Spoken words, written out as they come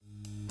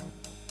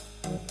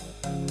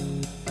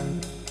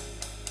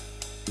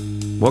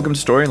Welcome to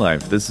Story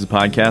Life. This is a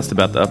podcast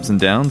about the ups and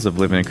downs of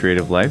living a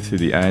creative life through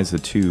the eyes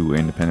of two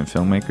independent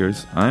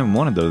filmmakers. I am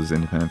one of those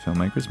independent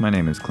filmmakers. My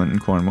name is Clinton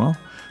Cornwell,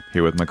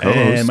 here with my co-host.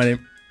 And my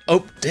name...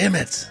 Oh, damn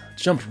it.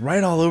 Jumped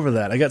right all over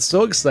that. I got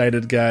so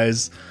excited,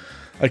 guys.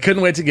 I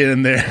couldn't wait to get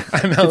in there.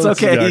 It's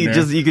okay.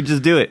 You could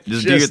just do it.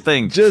 Just do your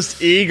thing.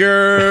 Just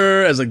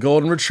eager as a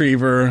golden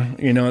retriever.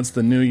 You know, it's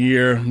the new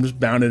year. I'm just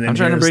bounding in. I'm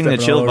trying to bring the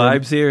chill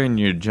vibes here, and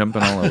you're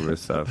jumping all over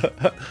stuff.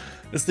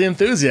 It's the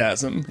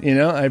enthusiasm. You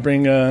know, I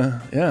bring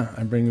the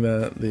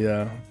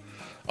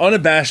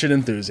unabashed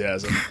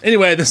enthusiasm.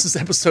 Anyway, this is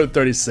episode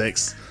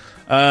 36,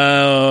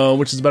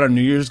 which is about our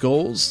New Year's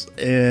goals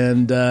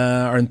and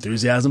our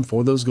enthusiasm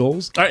for those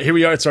goals. All right, here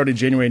we are. It's already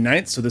January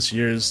 9th, so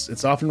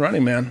it's off and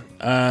running, man.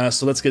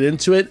 So let's get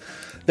into it.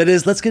 That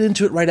is, let's get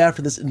into it right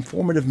after this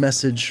informative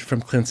message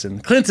from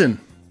Clinton.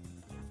 Clinton,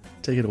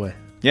 take it away.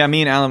 Yeah,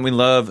 me and Alan, we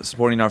love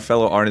supporting our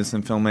fellow artists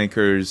and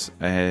filmmakers,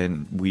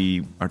 and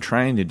we are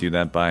trying to do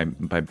that by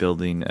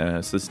building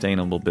a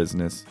sustainable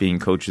business, being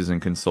coaches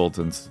and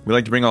consultants. We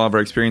like to bring all of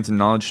our experience and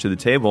knowledge to the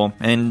table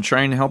and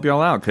trying to help you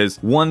all out, because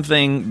one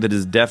thing that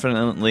is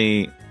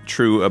definitely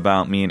true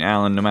about me and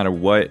Alan, no matter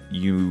what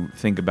you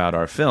think about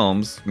our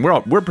films,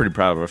 we're pretty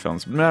proud of our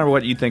films, but no matter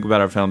what you think about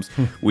our films,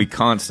 we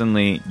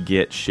constantly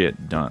get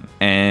shit done,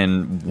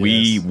 and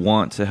we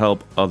want to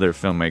help other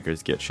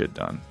filmmakers get shit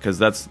done, because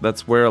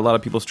that's where a lot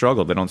of people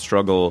struggle. They don't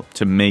struggle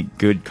to make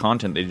good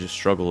content, they just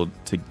struggle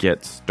to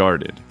get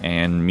started,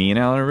 and me and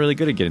Alan are really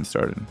good at getting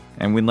started,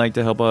 and we'd like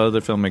to help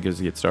other filmmakers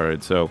get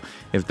started. So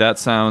if that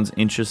sounds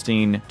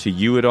interesting to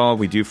you at all,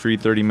 we do free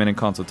 30-minute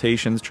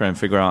consultations, try and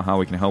figure out how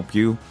we can help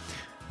you.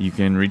 You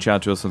can reach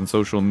out to us on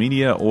social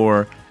media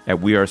or at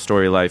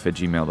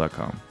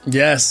wearestorylife@gmail.com.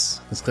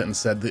 Yes, as Clinton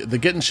said, the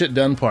getting shit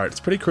done part, it's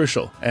pretty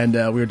crucial. And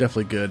we're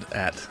definitely good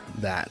at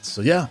that.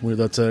 So yeah, we'd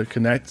love to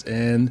connect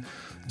and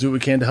do what we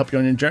can to help you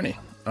on your journey.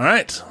 All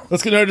right,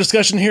 let's get our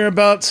discussion here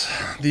about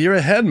the year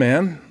ahead,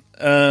 man.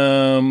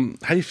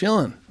 How you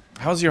feeling?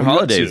 How's your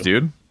holidays,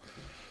 dude?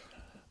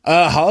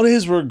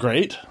 Holidays were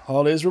great.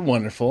 Holidays were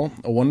wonderful.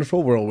 A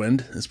wonderful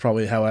whirlwind is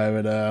probably how I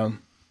would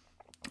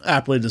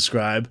aptly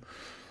describe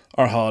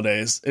our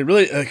holidays. It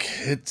really,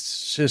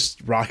 it's just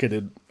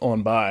rocketed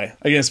on by.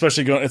 Again,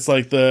 especially it's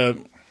like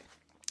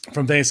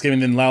from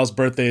Thanksgiving, then Lyle's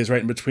birthday is right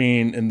in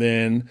between, and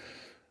then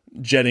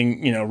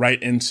jetting,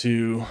 right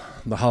into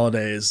the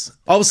holidays.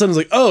 All of a sudden, it's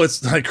like, oh,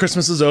 it's like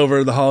Christmas is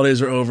over, the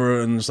holidays are over,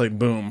 and it's like,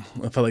 boom.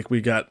 I felt like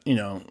we got,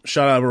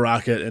 shot out of a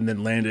rocket and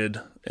then landed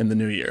in the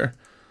new year.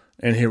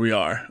 And here we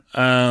are.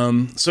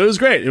 So it was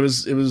great. It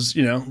was,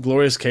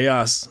 glorious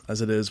chaos as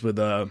it is with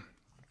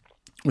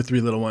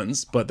three little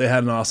ones, but they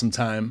had an awesome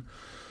time.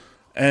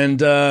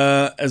 And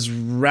as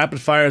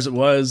rapid fire as it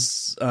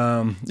was,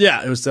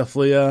 it was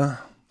definitely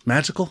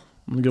magical.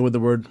 I'm gonna go with the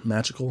word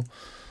magical.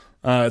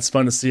 It's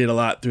fun to see it a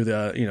lot through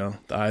the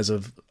the eyes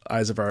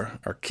of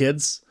our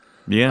kids,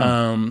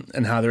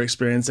 and how they're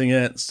experiencing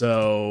it.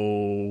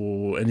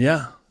 So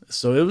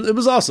it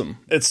was awesome.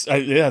 It's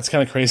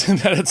kind of crazy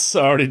that it's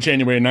already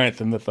January 9th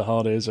and that the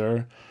holidays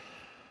are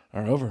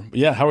over. But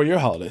yeah, how are your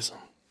holidays?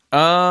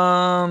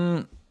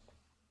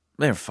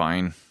 They're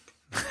fine.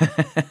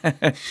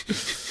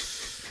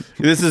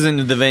 This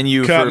isn't the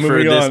venue for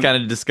this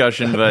kind of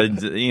discussion,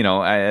 but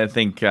I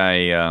think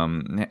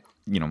I'm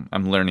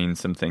learning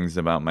some things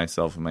about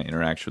myself and my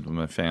interaction with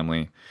my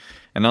family,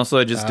 and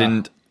also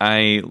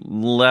I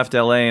left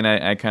LA and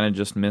I kind of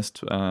just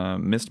missed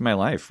my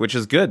life, which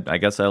is good. I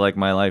guess I like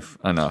my life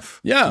enough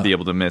to be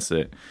able to miss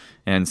it,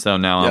 and so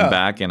now I'm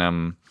back and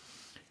I'm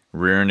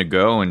rearing to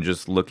go and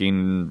just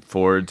looking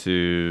forward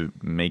to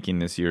making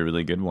this year a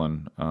really good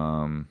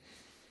one.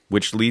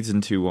 Which leads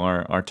into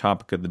our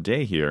topic of the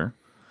day here.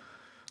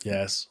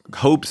 Yes.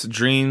 Hopes,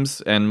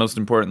 dreams, and most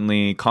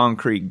importantly,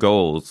 concrete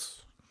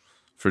goals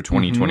for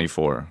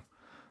 2024.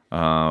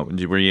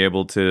 Were you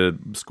able to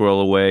squirrel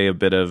away a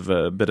bit of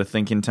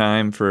thinking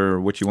time for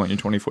what you want your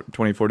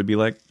 2024 to be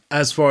like?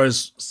 As far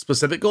as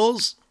specific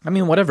goals? I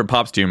mean, whatever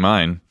pops to your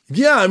mind.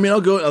 Yeah, I mean,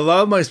 I'll go. A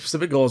lot of my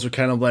specific goals are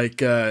kind of like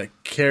they're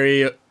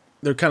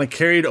kind of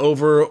carried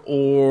over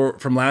or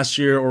from last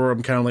year, or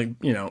I'm kind of like,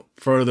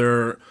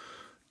 further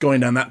going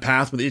down that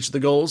path with each of the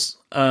goals.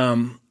 I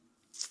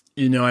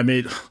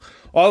made,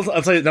 I'll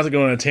tell you not to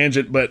go on a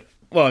tangent, but,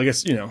 well, I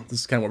guess, this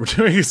is kind of what we're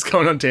doing, is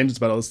going on tangents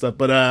about all this stuff.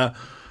 But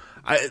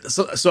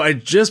I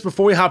just,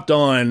 before we hopped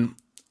on,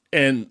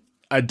 and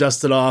I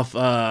dusted off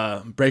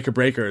the Breaker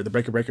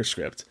Breaker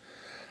script,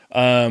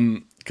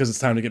 because it's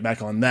time to get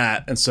back on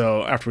that. And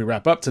so after we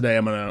wrap up today,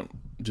 I'm going to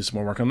do some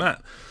more work on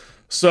that.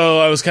 So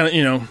I was kind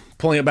of,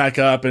 pulling it back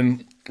up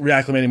and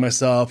reacclimating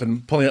myself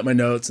and pulling up my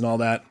notes and all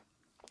that.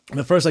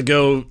 But first I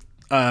go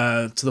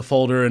to the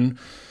folder and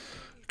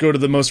go to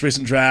the most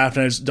recent draft,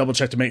 and I just double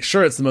check to make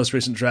sure it's the most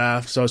recent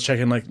draft. So I was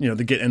checking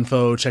the get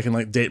info, checking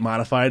date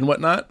modified and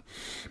whatnot.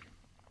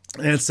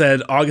 And it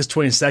said August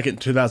 22nd,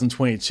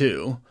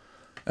 2022.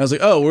 I was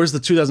like, oh, where's the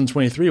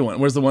 2023 one?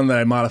 Where's the one that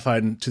I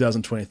modified in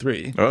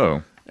 2023?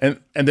 Oh.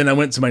 And then I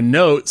went to my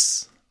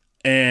notes,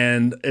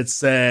 and it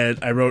said,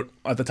 I wrote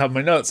at the top of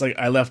my notes,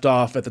 I left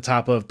off at the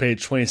top of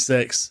page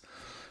 26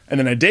 And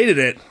then I dated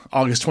it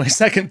August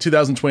 22nd,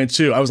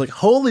 2022. I was like,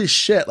 holy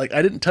shit, like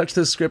I didn't touch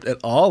this script at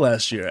all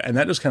last year. And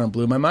that just kind of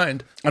blew my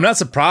mind. I'm not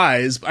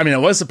surprised. I mean, I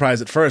was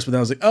surprised at first, but then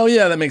I was like, oh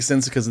yeah, that makes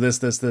sense because of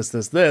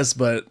this.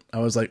 But I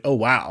was like, oh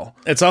wow.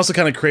 It's also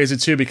kind of crazy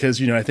too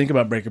because, you know, I think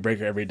about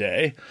Breaker every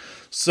day.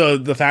 So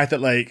the fact that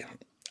like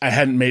I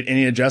hadn't made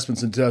any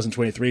adjustments in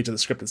 2023 to the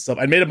script itself.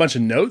 I made a bunch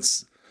of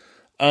notes,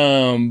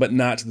 but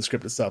not to the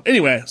script itself.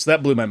 Anyway, so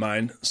that blew my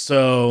mind.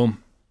 So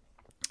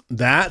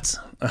that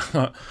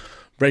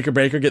Breaker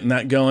getting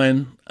that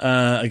going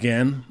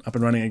again, up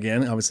and running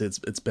again. Obviously,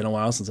 it's been a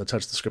while since I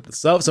touched the script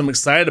itself, so I'm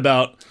excited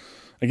about,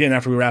 again,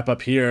 after we wrap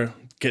up here,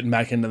 getting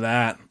back into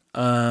that.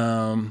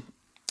 So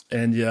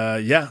getting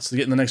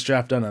the next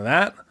draft done on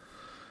that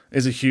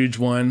is a huge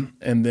one.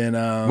 And then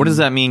what does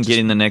that mean,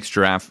 getting the next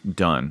draft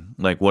done?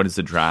 Like, what does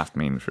the draft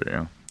mean for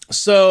you?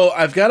 So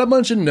I've got a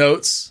bunch of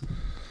notes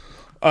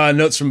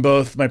from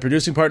both my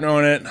producing partner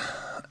on it,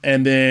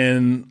 and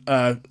then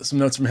some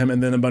notes from him,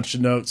 and then a bunch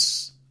of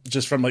notes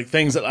just from like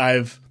things that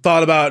I've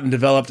thought about and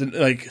developed, and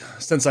like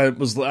since I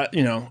was,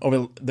 you know,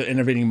 over the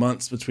intervening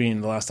months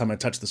between the last time I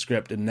touched the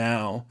script and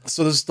now.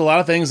 So there's a lot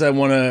of things I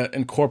want to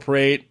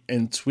incorporate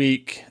and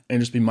tweak and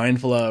just be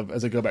mindful of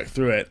as I go back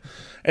through it.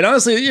 And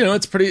honestly, you know,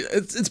 it's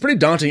pretty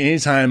daunting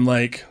anytime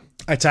like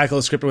I tackle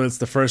a script, whether it's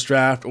the first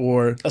draft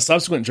or a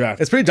subsequent draft.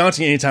 It's pretty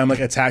daunting anytime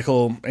like I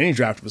tackle any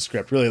draft of a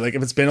script, really. Like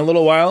if it's been a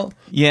little while.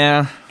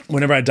 Yeah.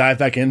 Whenever I dive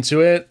back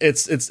into it,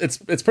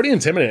 it's pretty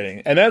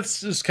intimidating. And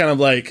that's just kind of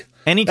like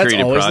any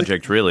creative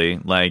project, really.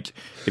 Like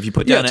if you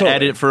put down an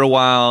edit for a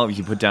while, if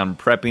you put down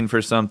prepping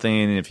for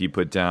something, if you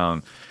put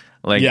down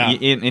like,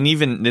 and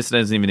even this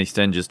doesn't even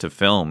extend just to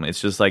film. It's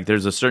just like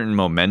there's a certain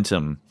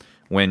momentum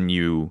when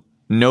you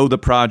know the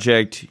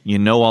project, you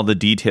know all the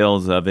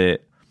details of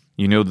it,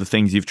 you know the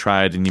things you've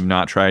tried and you've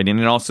not tried,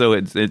 and also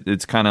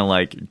it's kind of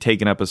like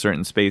taking up a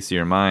certain space of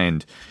your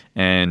mind,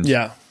 and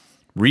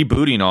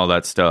rebooting all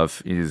that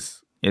stuff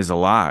is a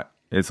lot.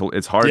 It's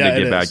hard to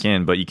get back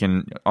in, but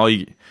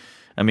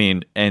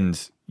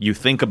and you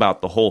think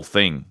about the whole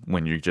thing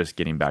when you're just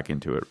getting back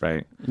into it,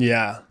 right?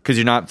 Yeah, because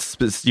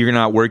you're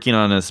not working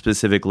on a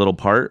specific little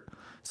part,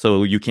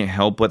 so you can't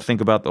help but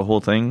think about the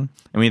whole thing.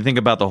 And when you think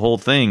about the whole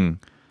thing,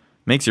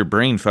 it makes your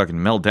brain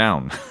fucking melt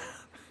down.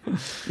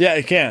 Yeah,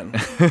 it can.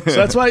 So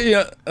that's why, you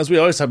know, as we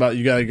always talk about,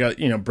 you gotta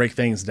you know, break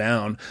things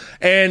down.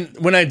 And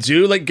when I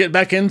do like get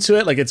back into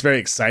it, like it's very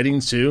exciting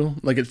too.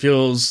 Like it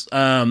feels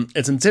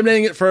it's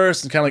intimidating at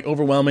first and kind of like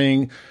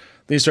overwhelming.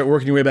 Then you start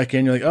working your way back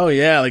in. You're like, oh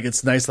yeah, like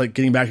it's nice like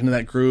getting back into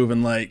that groove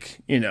and like,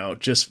 you know,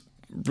 just,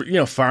 you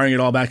know, firing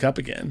it all back up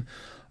again,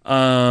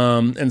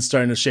 and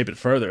starting to shape it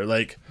further.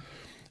 Like,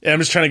 and I'm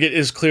just trying to get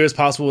as clear as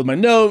possible with my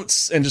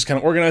notes and just kind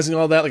of organizing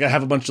all that. Like I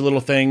have a bunch of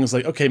little things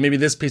like, okay, maybe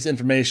this piece of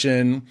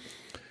information.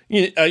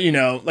 You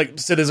know, like,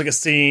 so there's like a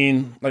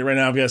scene, like right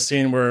now I've got a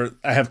scene where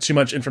I have too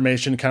much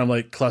information kind of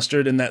like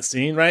clustered in that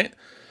scene, right?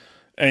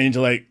 And I need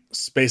to like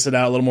space it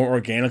out a little more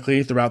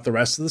organically throughout the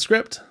rest of the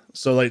script.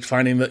 So like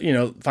finding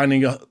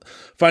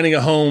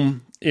a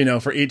home, you know,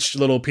 for each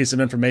little piece of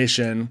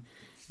information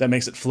that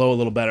makes it flow a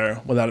little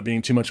better without it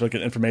being too much like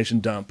an information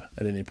dump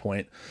at any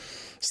point.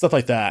 Stuff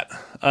like that.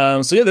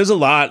 So yeah, there's a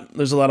lot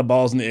of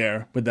balls in the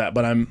air with that,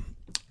 but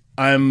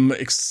I'm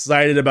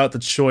excited about the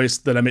choice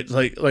that I made.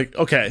 Like,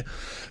 okay.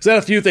 So I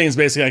had a few things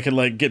basically I could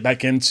like get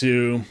back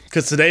into,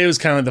 because today was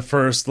kind of the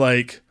first,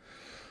 like,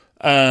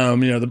 you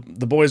know,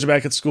 the boys are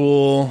back at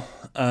school.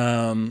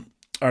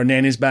 Our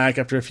nanny's back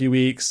after a few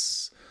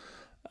weeks,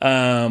 you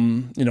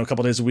know, a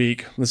couple days a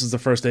week. This is the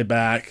first day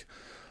back.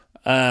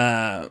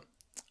 The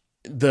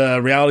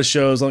reality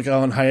show is like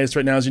on hiatus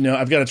right now, as you know.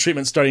 I've got a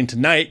treatment starting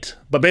tonight,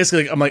 but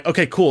basically I'm like,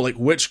 okay, cool. Like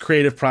which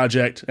creative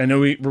project, I know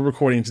we're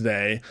recording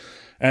today,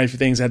 and a few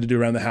things I had to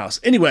do around the house.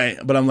 Anyway,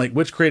 but I'm like,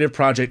 which creative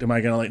project am I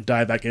going to like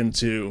dive back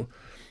into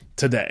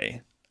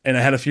today? And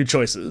I had a few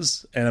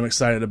choices, and I'm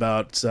excited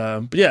about,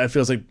 but yeah, it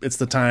feels like it's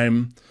the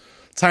time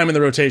in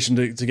the rotation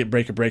to get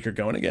Breaker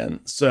going again.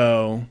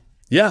 So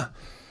yeah,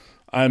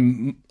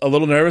 I'm a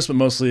little nervous, but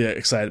mostly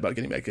excited about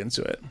getting back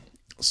into it.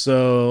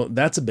 So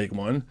that's a big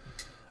one.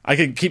 I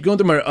could keep going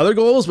through my other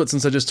goals, but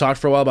since I just talked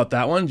for a while about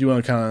that one, do you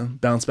want to kind of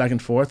bounce back and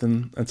forth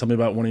and tell me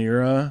about one of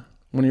your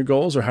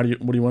goals, or what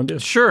do you want to do?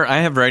 Sure, I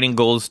have writing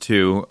goals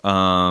too.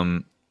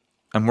 I'm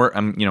kind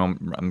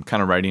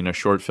of writing a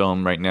short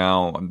film right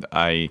now.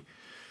 I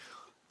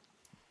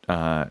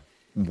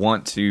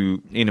want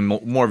to, in a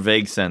more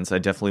vague sense, I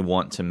definitely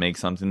want to make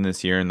something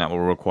this year, and that will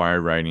require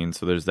writing.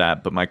 So there's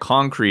that. But my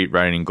concrete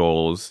writing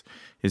goals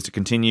is to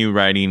continue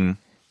writing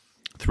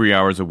 3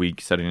 hours a week,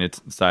 setting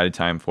aside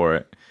time for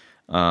it.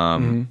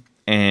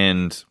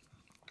 And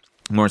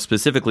more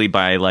specifically,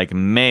 by like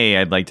May,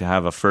 I'd like to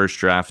have a first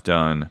draft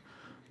done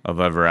of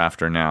Ever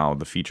After Now,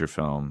 the feature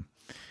film.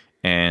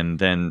 And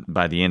then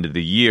by the end of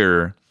the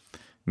year,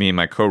 me and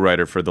my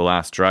co-writer for The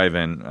Last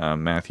Drive-In,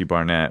 Matthew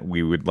Barnett,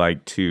 we would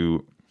like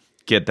to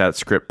get that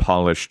script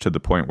polished to the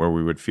point where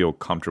we would feel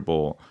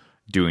comfortable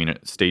doing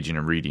it, staging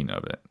a reading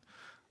of it.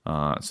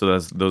 So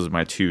those are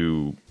my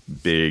two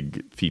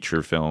big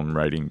feature film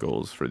writing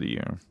goals for the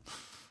year.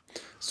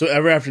 So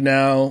ever after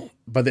now,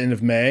 by the end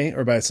of May,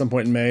 or by some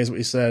point in May is what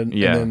you said?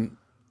 Yeah. And then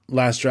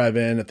last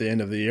drive-in at the end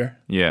of the year?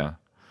 Yeah.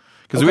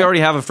 Because we already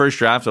have a first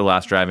draft of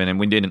Last Drive-In, and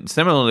we didn't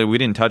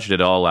touch it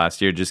at all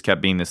last year. It just kept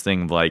being this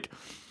thing of like,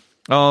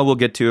 oh, we'll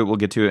get to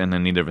it, and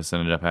then neither of us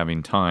ended up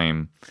having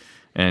time.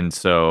 And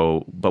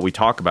so, but we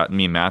talk about,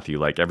 me and Matthew,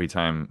 like every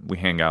time we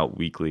hang out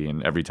weekly,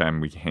 and every time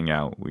we hang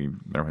out, we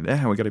got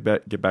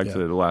to get back to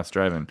the Last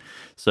Drive-In.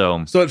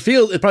 So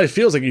it probably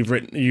feels like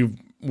you've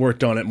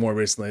worked on it more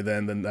recently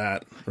than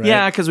that, right?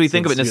 Yeah, because we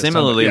think of it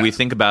similarly. We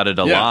think about it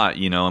a lot,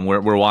 and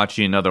we're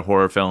watching other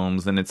horror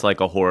films, and it's like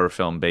a horror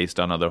film based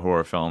on other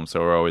horror films. So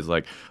we're always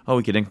like, oh,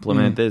 we could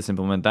implement this,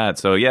 implement that.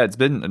 So yeah, it's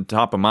been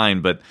top of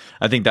mind. But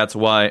I think that's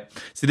why.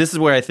 See, this is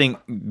where I think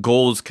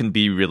goals can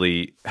be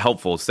really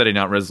helpful. Setting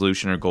out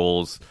resolution or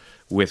goals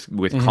with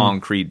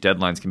concrete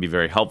deadlines can be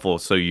very helpful.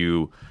 So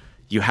you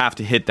have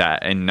to hit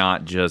that and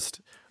not just,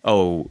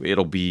 oh,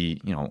 it'll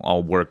be,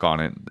 I'll work on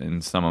it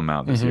in some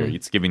amount this year.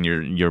 It's giving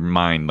your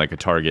mind like a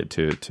target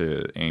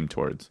to aim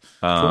towards.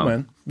 Cool,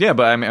 man. Yeah,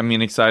 but I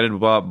mean, excited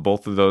about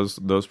both of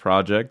those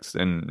projects,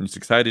 and just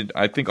excited.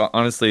 I think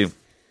honestly,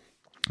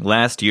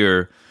 last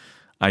year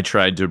I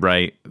tried to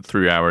write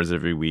 3 hours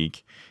every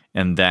week,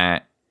 and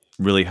that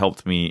really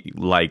helped me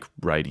like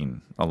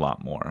writing a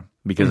lot more,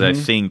 because I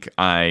think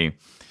I,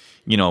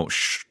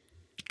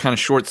 kind of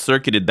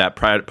short-circuited that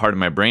part of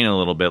my brain a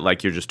little bit,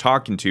 like you're just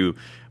talking to,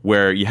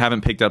 where you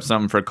haven't picked up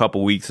something for a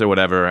couple weeks or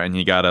whatever, and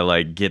you gotta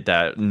like get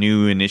that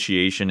new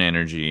initiation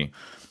energy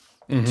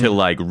to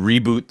like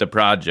reboot the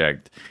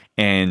project.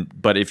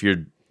 But if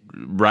you're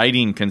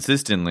writing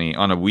consistently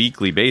on a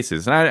weekly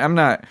basis, and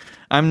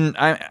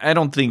I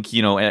don't think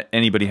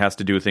anybody has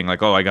to do a thing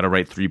like, oh, I got to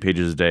write 3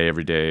 pages a day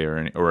every day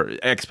or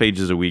X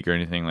pages a week or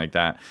anything like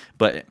that.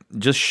 But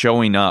just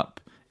showing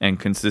up and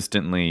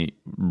consistently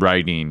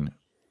writing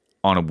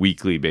on a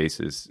weekly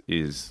basis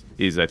is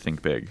I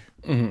think big.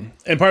 Mm-hmm.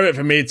 And part of it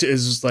for me too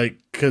is just like,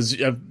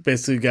 because I've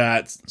basically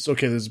got,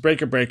 there's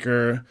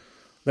Breaker.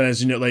 Then,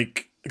 as you know,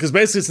 like, because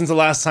basically since the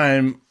last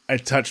time I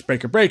touched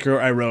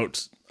Breaker, I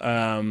wrote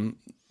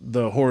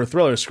the horror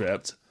thriller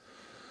script,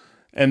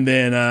 and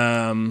then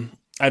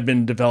I've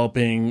been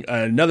developing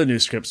another new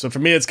script. So for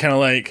me, it's kind of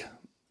like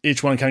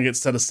each one kind of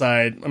gets set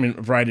aside. I mean,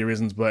 a variety of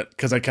reasons, but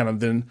because I kind of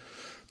then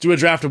do a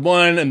draft of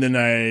one, and then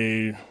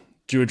I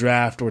do a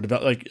draft or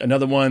develop like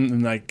another one,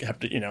 and I have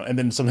to, and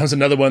then sometimes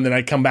another one, then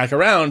I come back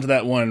around to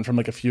that one from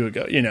like a few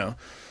ago,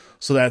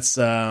 So that's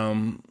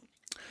on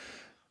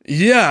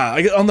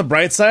the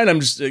bright side, I'm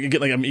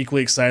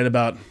equally excited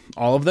about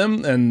all of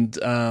them, and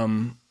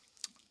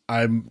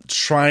I'm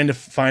trying to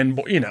find,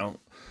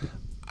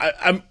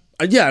 I'm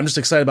just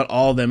excited about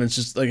all of them. It's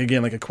just like,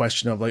 again, like a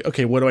question of like,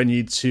 okay, what do I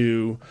need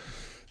to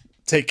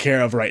take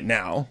care of right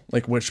now?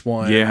 Like which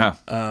one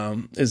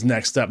is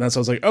next up? And that's why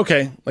I was like,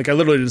 okay, like I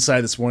literally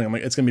decided this morning, I'm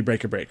like, it's gonna be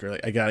Breaker.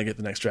 Like I gotta get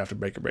the next draft of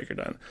Breaker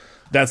done.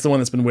 That's the one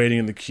that's been waiting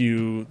in the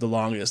queue the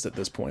longest at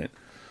this point.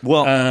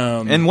 Well,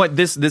 and what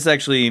this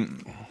actually,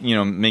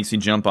 makes me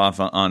jump off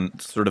on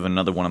sort of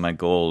another one of my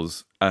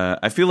goals.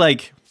 I feel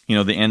like,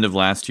 the end of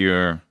last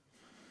year,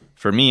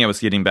 for me, I was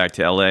getting back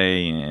to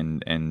LA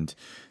and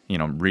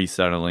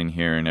resettling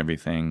here and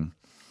everything.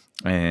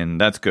 And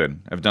that's good.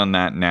 I've done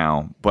that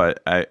now.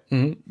 But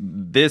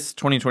this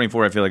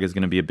 2024, I feel like is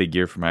going to be a big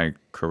year for my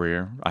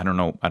career. I don't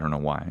know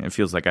why. It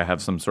feels like I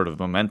have some sort of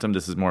momentum.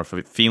 This is more of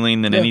a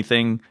feeling than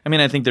anything. I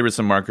mean, I think there were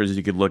some markers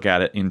you could look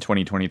at it in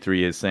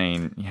 2023 as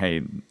saying,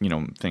 hey,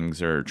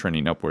 things are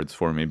trending upwards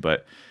for me.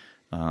 But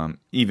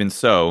even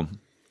so,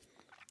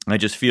 I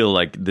just feel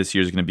like this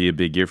year is going to be a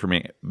big year for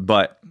me.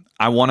 But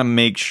I want to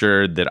make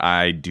sure that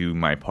I do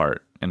my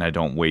part and I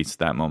don't waste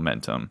that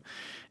momentum.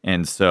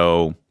 And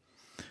so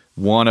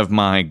one of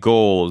my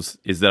goals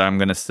is that I'm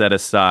going to set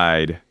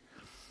aside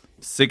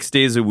 6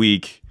 days a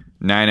week,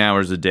 9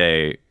 hours a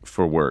day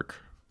for work.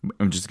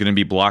 I'm just going to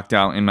be blocked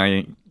out in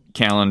my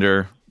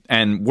calendar.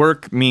 And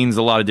work means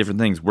a lot of different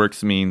things.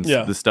 Work means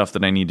the stuff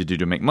that I need to do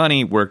to make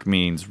money. Work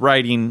means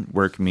writing.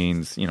 Work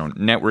means,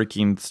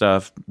 networking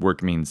stuff.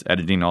 Work means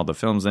editing all the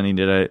films I need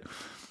to edit.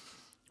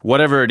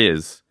 Whatever it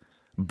is.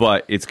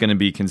 But it's going to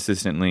be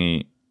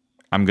consistently,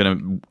 I'm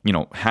going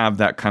to, have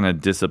that kind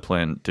of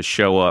discipline to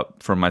show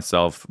up for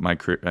myself,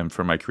 and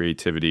for my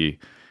creativity,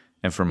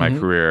 and for my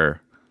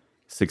career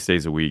 6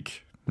 days a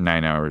week,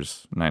 9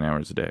 hours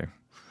a day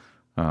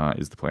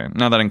is the plan.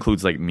 Now that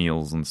includes like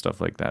meals and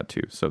stuff like that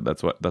too. So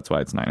that's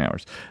why it's 9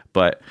 hours.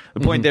 But the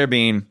point there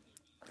being,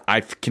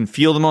 I can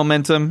feel the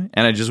momentum,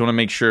 and I just want to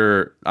make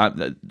sure I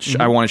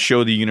want to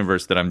show the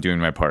universe that I'm doing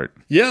my part.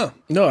 Yeah,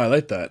 no, I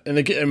like that, and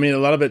again, I mean, a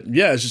lot of it,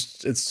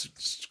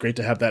 it's great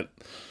to have that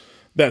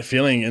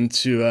feeling and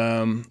to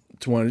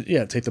want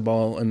to take the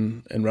ball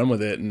and run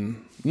with it.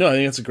 And no, I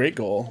think it's a great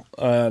goal.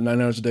 9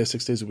 hours a day,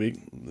 6 days a week.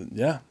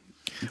 Yeah,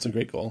 it's a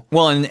great goal.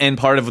 Well, and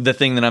part of the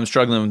thing that I'm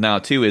struggling with now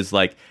too is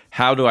like,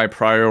 how do I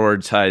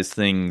prioritize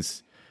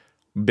things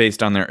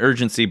based on their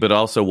urgency, but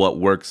also what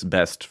works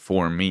best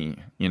for me,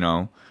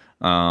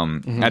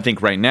 I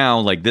think right now,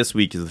 like this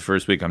week is the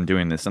first week I'm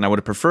doing this, and I would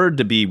have preferred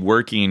to be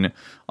working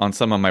on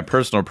some of my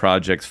personal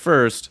projects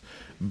first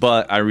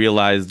But I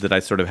realized that I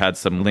sort of had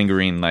some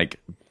lingering, like,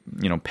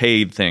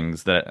 paid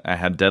things that I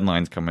had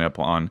deadlines coming up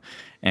on.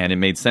 And it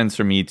made sense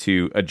for me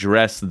to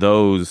address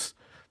those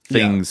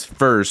things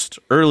first,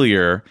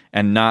 earlier,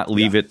 and not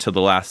leave it to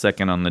the last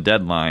second on the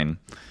deadline.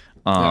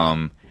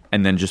 And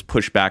then just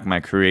push back my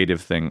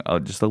creative thing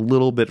just a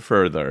little bit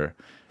further.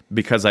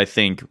 Because I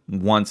think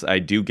once I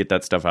do get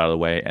that stuff out of the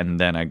way and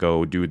then I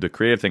go do the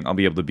creative thing, I'll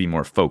be able to be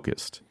more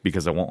focused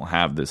because I won't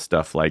have this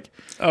stuff like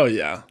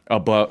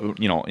above,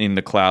 in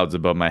the clouds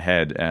above my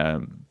head.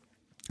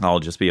 I'll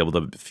just be able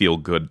to feel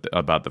good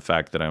about the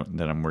fact that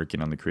I'm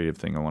working on the creative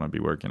thing I want to be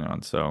working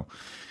on. So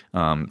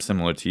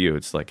similar to you,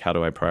 it's like, how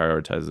do I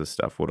prioritize this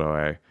stuff?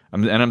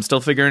 I'm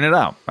still figuring it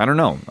out. I don't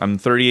know. I'm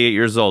 38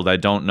 years old. I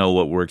don't know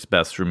what works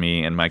best for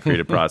me in my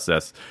creative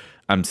process.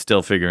 I'm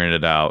still figuring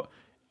it out.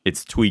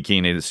 It's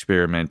tweaking and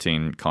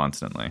experimenting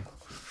constantly.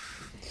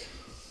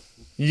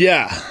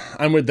 Yeah,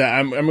 I'm with that.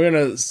 I'm going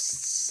to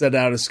set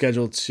out a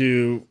schedule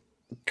to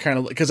kind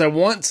of, because I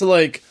want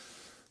to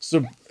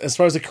so as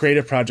far as the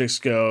creative projects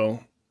go,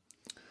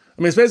 I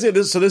mean, it's basically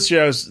this. So this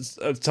year I was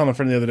telling my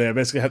friend the other day, I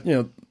basically had,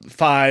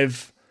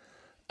 5,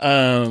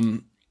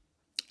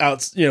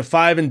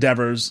 5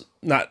 endeavors,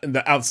 not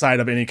outside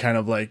of any kind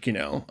of quote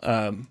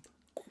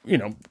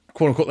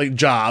unquote, like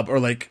job or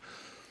like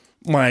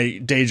my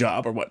day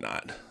job or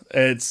whatnot.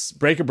 It's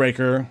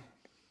Breaker.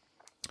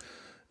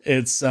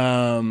 It's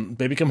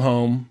Baby Come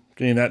Home,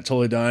 getting that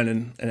totally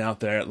done and out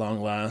there at long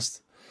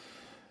last.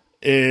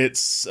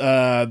 It's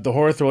the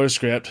horror thriller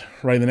script,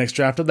 writing the next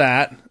draft of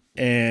that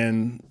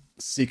and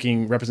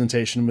seeking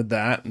representation with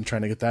that and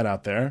trying to get that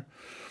out there.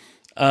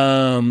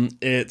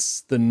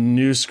 It's the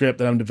new script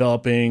that I'm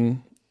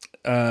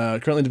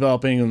currently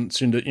developing and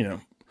soon to,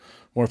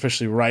 more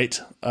officially write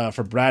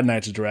for Brad and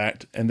I to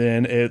direct. And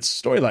then it's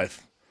Story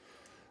Life.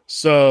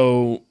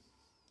 So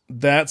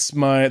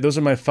those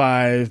are my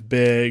 5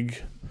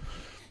 big,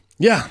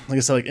 like I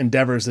said,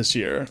 endeavors this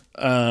year.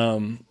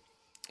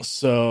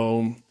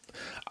 So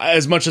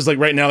as much as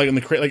right now, in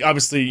the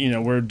obviously,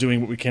 we're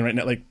doing what we can right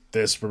now,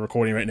 this, we're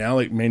recording right now,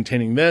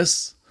 maintaining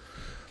this,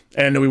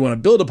 and we want to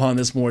build upon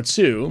this more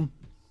too.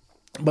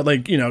 But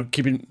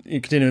continuing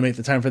to make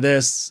the time for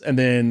this, and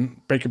then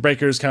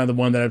Breaker is kind of the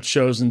one that I've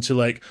chosen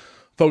to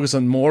focus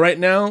on more right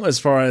now, as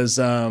far as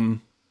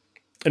in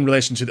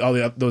relation to all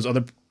those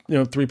other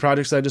 3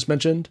 projects that I just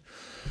mentioned.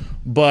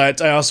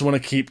 But I also want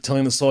to keep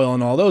tilling the soil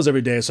on all those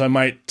every day. So I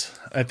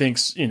think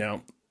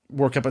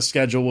work up a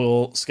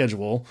schedule,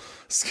 especially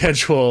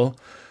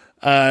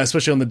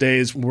on the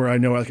days where I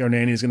know our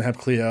nanny is going to have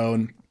Cleo,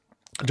 and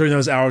during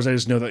those hours I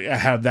just know that I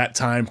have that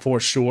time for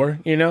sure.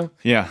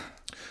 Yeah.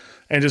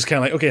 And just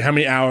kind of okay, how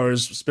many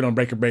hours spent on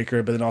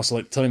Breaker, but then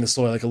also tilling the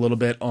soil a little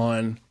bit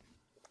on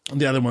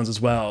the other ones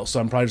as well. So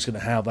I'm probably just going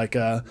to have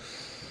a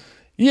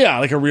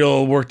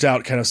real worked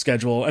out kind of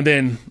schedule. And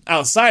then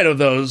outside of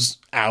those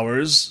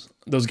hours,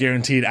 those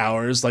guaranteed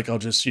hours, I'll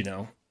just,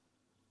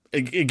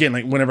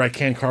 again, whenever I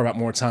can carve out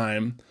more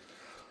time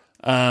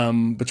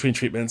between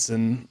treatments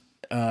and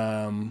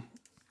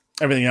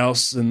everything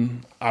else.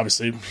 And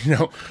obviously,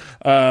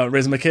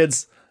 raising my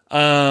kids.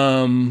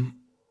 What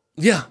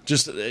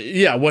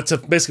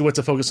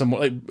to focus on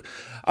more.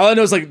 All I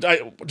know is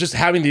just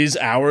having these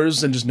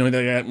hours and just knowing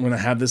that when I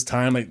have this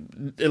time,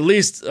 at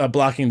least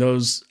blocking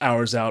those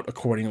hours out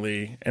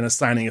accordingly and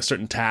assigning a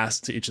certain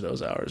task to each of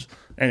those hours.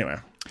 Anyway.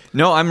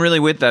 No, I'm really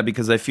with that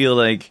because I feel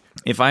like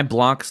if I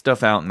block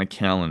stuff out in the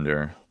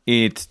calendar,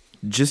 it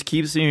just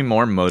keeps me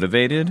more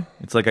motivated.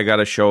 It's I got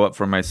to show up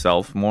for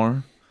myself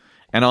more.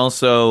 And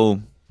also,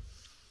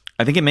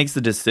 I think it makes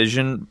the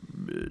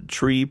decision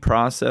tree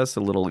process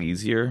a little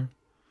easier.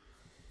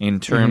 In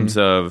terms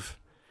of,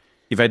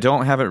 if I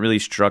don't have it really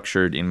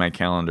structured in my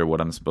calendar what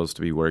I'm supposed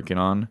to be working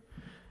on,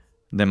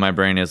 then my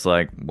brain is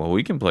well,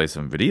 we can play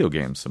some video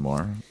games some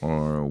more,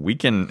 or we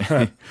can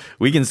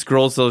we can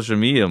scroll social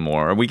media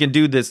more, or we can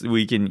do this.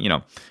 We can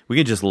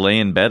just lay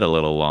in bed a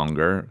little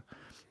longer,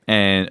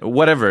 and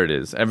whatever it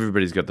is.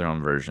 Everybody's got their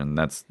own version.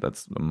 That's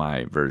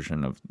my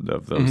version of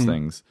those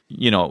things.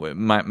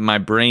 My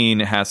brain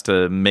has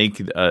to make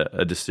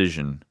a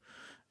decision.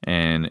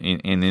 And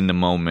in the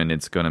moment,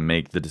 it's going to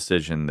make the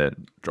decision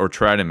or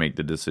try to make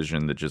the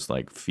decision that just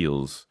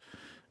feels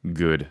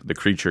good, the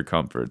creature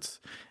comforts.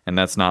 And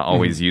that's not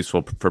always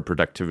useful for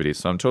productivity.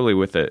 So I'm totally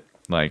with it,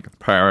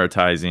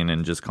 prioritizing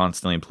and just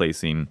constantly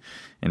placing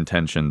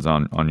intentions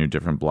on your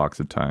different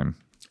blocks of time.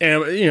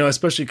 And,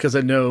 especially because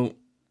I know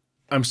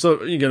I'm still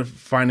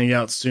finding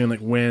out soon,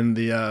 when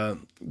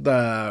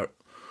the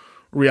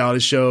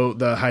reality show,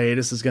 the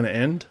hiatus is going to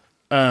end.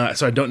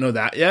 So I don't know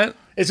that yet.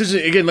 It's just,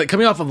 again,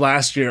 coming off of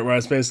last year where I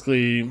was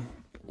basically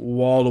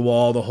wall to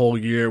wall the whole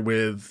year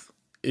with,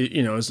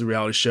 as the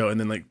reality show, and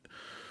then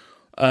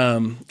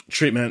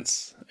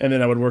treatments, and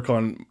then I would work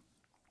on,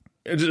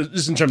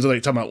 just in terms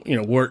of talking about,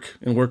 work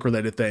and work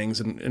related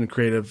things and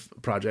creative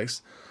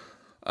projects,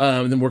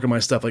 and then work on my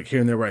stuff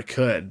here and there where I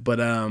could. But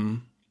I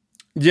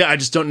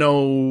just don't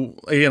know.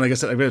 Again, like I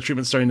said, I've got a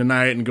treatment starting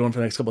tonight and going for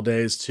the next couple of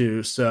days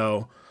too.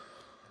 So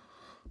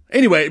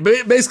anyway,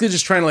 but basically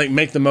just trying to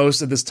make the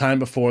most of this time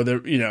before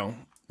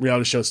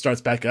reality show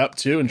starts back up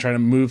too, and trying to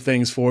move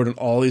things forward in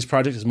all these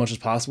projects as much as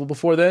possible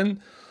before then,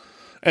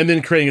 and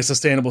then creating a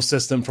sustainable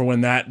system for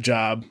when that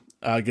job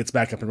gets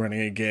back up and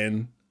running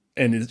again,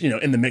 and is,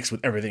 in the mix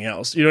with everything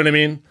else. You know what I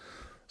mean?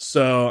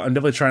 So I'm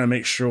definitely trying to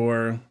make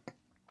sure,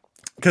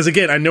 because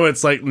again, I know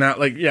it's like not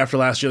like after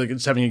last year, like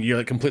just having a year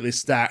like completely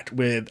stacked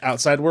with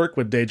outside work,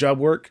 with day job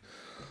work,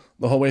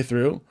 the whole way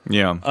through.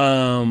 Yeah.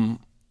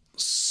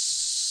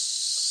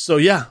 So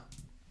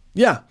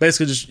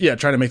basically just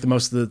trying to make the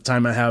most of the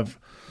time I have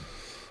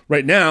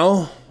right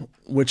now,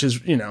 which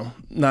is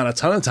not a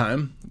ton of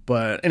time,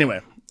 but anyway.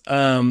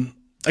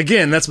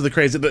 Again, that's what the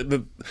crazy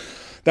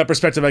that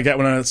perspective I got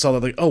when I saw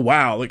that, like, oh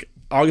wow, like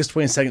August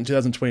 22nd,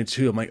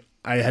 2022. I'm like,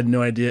 I had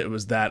no idea it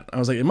was that. I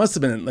was like, it must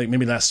have been like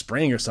maybe last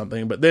spring or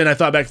something. But then I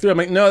thought back through. I'm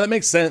like, no, that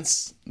makes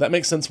sense. That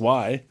makes sense.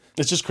 Why?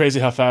 It's just crazy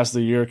how fast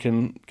the year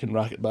can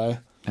rocket by.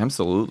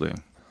 Absolutely.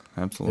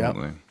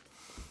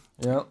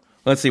 Yeah.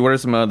 Let's see, what are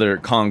some other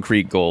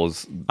concrete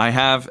goals? I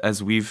have,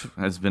 as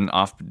been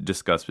oft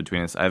discussed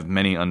between us, I have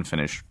many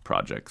unfinished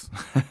projects.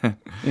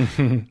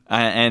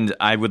 And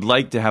I would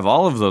like to have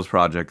all of those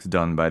projects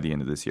done by the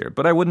end of this year,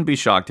 but I wouldn't be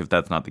shocked if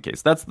that's not the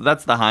case. That's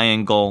the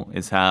high-end goal,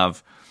 is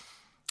have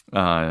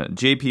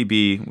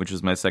JPB, which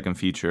is my second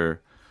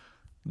feature,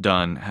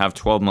 done, have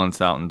 12 months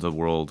out into the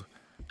world,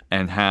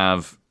 and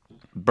have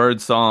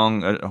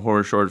Birdsong, a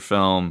horror short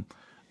film,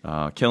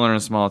 Killer in a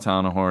Small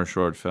Town, a horror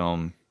short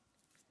film,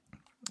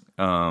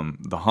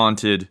 The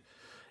Haunted,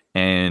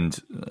 and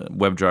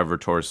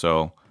WebDriver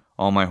Torso,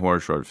 all my horror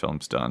short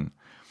films done.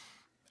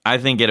 I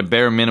think at a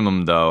bare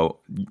minimum, though,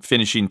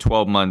 finishing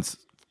 12 months,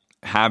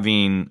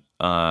 having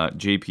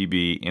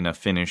JPB in a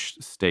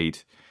finished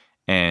state,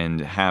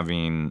 and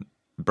having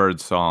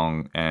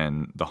Birdsong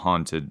and The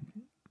Haunted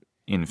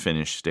in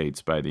finished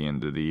states by the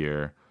end of the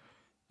year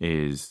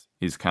is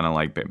kind of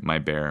like my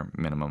bare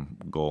minimum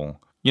goal.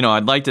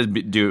 I'd like to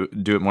do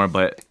it more,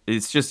 but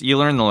it's just, you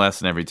learn the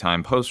lesson every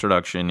time.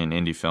 Post-production in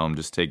indie film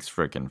just takes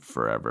frickin'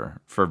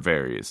 forever for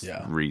various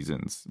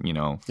reasons,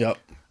 Yep.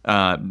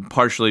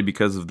 Partially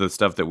because of the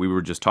stuff that we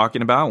were just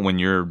talking about. When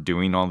you're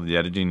doing all the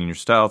editing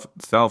yourself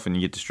and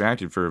you get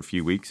distracted for a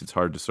few weeks, it's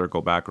hard to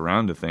circle back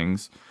around to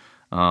things.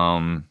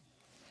 And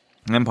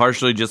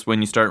partially just when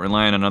you start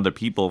relying on other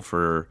people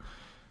for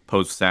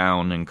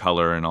post-sound and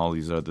color and all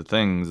these other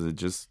things, it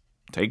just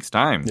takes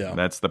time. Yeah.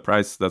 That's the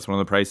price. That's one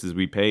of the prices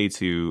we pay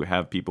to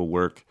have people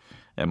work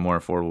at more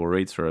affordable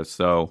rates for us.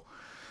 So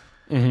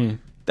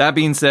that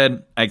being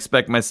said, I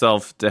expect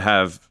myself to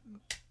have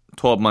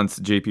 12 months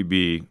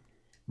JPB,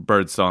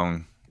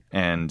 Birdsong,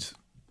 and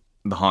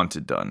The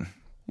Haunted done.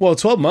 Well,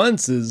 12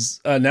 months is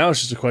now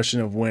it's just a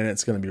question of when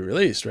it's going to be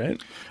released,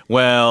 right?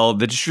 Well,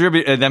 the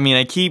distributor,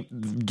 I keep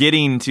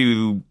getting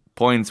to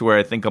points where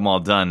I think I'm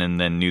all done,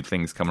 and then new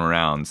things come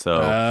around.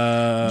 So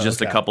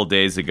just a couple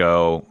days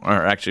ago,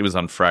 or actually it was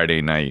on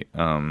Friday night,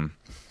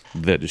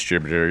 the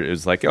distributor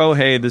is like, oh,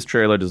 hey, this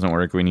trailer doesn't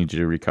work. We need you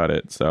to recut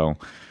it. So,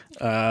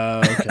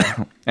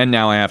 okay. And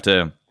now I have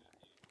to,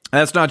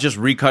 that's not just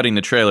recutting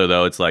the trailer,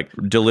 though. It's like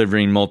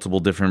delivering multiple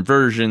different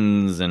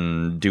versions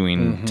and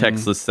doing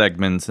textless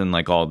segments and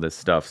like all this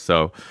stuff.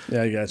 So,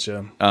 yeah, I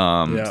gotcha.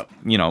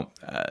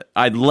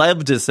 I'd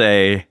love to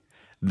say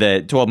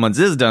that 12 months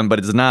is done, but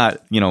it's not.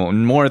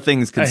 More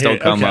things can still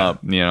come up.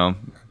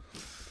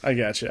 I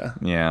gotcha.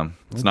 Yeah,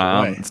 it's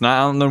not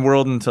out in the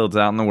world until it's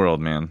out in the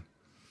world, man.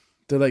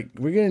 They're like,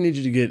 we're gonna need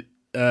you to get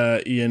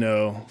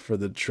E&O for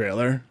the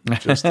trailer,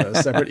 just a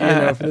separate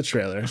E&O for the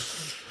trailer.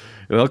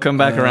 They'll come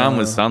back around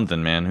with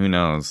something, man. Who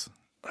knows?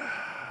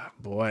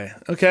 Boy.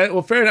 Okay.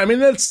 Well, fair enough.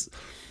 that's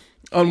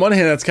on one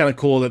hand, that's kind of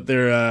cool that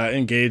they're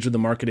engaged with the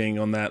marketing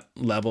on that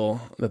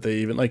level, that they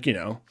even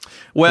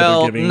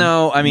Well,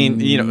 no,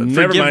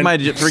 forgive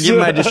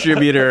my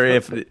distributor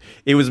if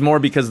it was more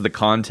because of the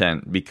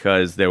content,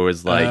 because there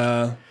was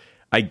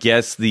I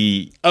guess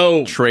the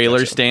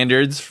trailer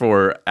standards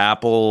for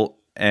Apple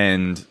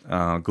and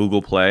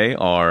Google Play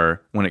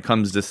are, when it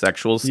comes to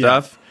sexual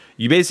stuff,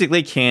 you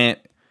basically can't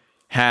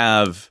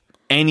have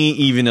any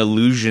even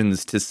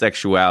allusions to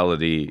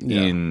sexuality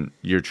in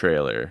your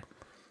trailer.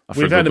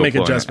 We've had to make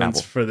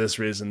adjustments for this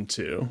reason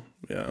too.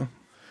 Yeah.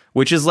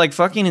 Which is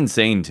fucking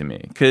insane to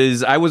me,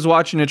 because I was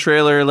watching a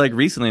trailer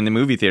recently in the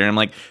movie theater, and I'm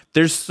like,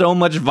 there's so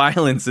much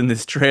violence in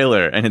this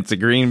trailer, and it's a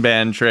green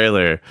band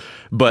trailer,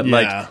 but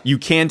you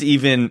can't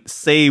even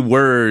say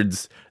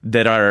words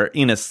that are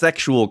in a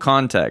sexual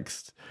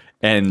context,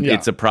 and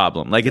it's a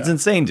problem. It's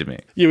insane to me.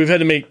 Yeah, we've had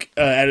to make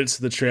edits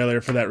to the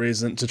trailer for that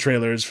reason, to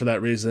trailers for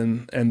that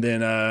reason, and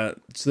then to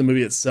the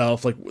movie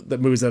itself, the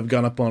movies that have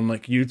gone up on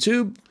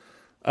YouTube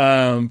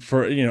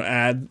for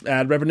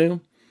ad revenue.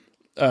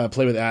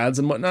 Play with ads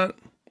and whatnot.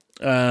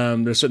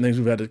 There's certain things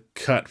we've had to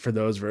cut for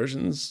those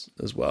versions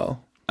as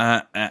well.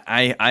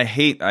 I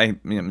hate,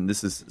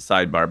 this is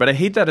sidebar, but I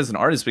hate that as an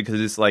artist,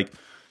 because it's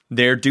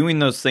they're doing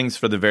those things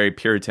for the very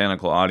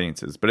puritanical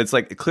audiences, but it's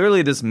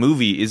clearly this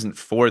movie isn't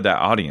for that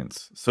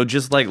audience. So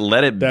just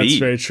let it be. That's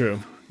very true.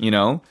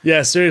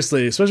 Yeah,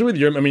 seriously, especially with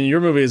your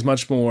movie is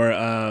much more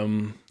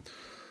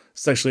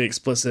sexually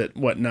explicit,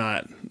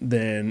 whatnot,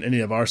 than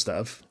any of our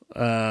stuff.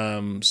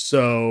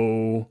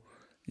 So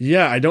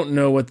yeah, I don't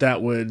know what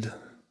that would.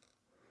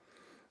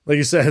 Like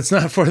you said, it's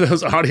not for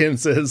those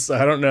audiences.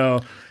 I don't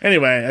know.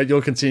 Anyway,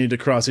 you'll continue to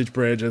cross each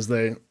bridge as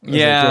they throw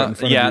it in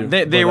front of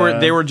you.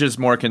 They were just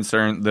more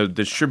concerned. The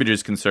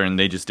distributors concerned.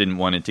 They just didn't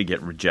want it to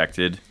get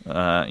rejected.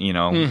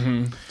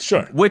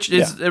 Sure, which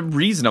is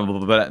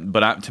reasonable.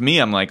 But to me,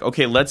 I'm like,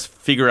 okay, let's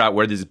figure out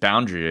where this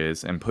boundary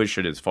is and push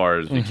it as far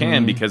as we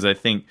can, because I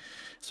think,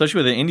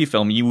 especially with an indie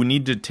film, you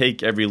need to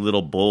take every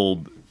little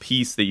bold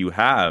piece that you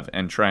have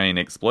and try and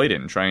exploit it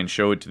and try and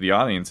show it to the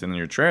audience in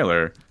your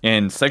trailer.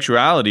 And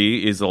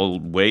sexuality is a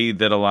way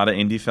that a lot of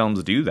indie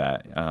films do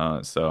that.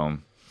 It's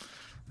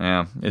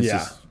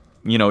just,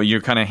 you're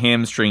kind of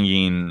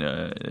hamstringing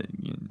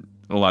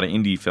a lot of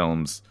indie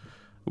films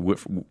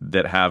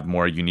that have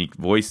more unique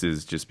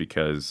voices just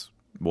because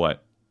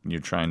you're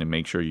trying to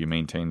make sure you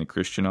maintain the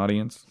Christian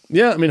audience.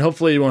 Yeah, I mean,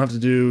 hopefully you won't have to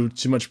do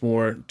too much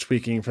more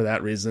tweaking for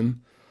that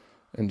reason.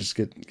 And just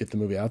get the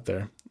movie out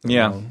there.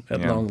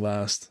 At long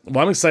last.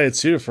 Well, I'm excited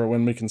too for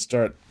when we can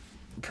start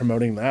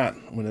promoting that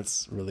when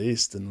it's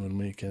released and when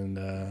we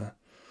can.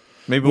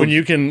 Maybe when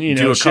you can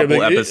do a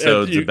couple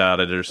episodes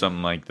about it or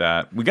something like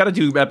that. We got to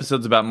do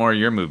episodes about more of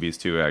your movies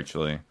too,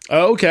 actually.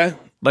 Oh, okay.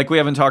 Like we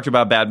haven't talked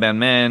about Bad Bad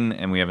Men,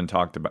 and we haven't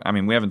talked about. I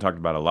mean, we haven't talked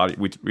about a lot.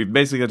 We've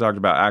basically talked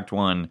about Act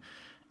 1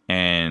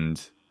 and.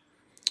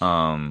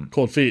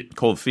 Cold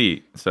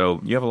Feet.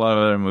 So you have a lot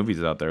of other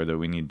movies out there that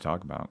we need to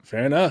talk about.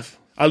 Fair enough.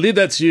 I'll leave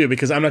that to you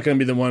because I'm not going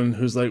to be the one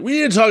who's like,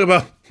 we need to talk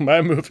about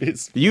my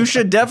movies. You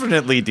should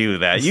definitely do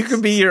that. You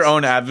can be your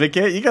own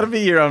advocate. You got to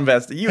be your own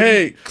best.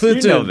 Hey,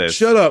 Clinton, you know this.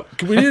 Shut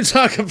up. We need to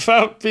talk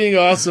about being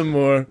awesome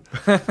more.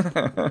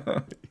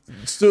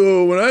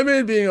 So when I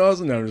made being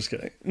awesome, no, I'm just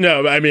kidding.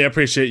 No, I mean, I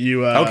appreciate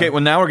you. Okay,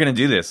 well now we're going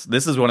to do this.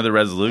 This is one of the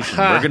resolutions.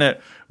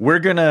 We're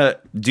gonna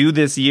do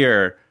this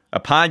year a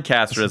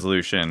podcast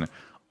resolution.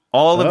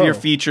 All of your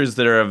features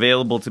that are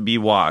available to be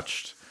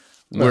watched,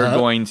 we're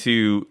going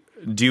to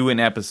do an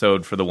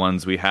episode for the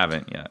ones we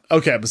haven't yet.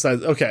 Okay.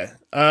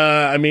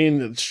 I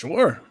mean,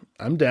 sure.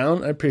 I'm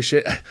down. I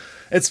appreciate it.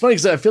 It's funny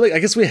because I feel like, I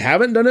guess we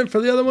haven't done it for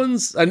the other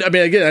ones. I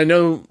mean, again, I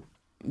know,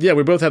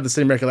 we both have the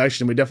same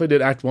recollection. We definitely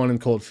did Act 1 and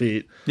Cold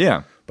Feet.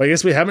 Yeah. But I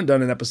guess we haven't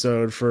done an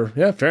episode for,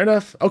 fair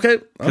enough. Okay.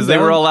 Because they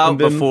were all out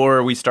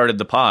before we started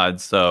the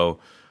pod, so...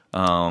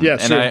 sure.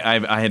 And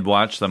I had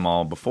watched them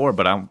all before,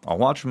 but I'll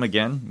watch them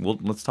again.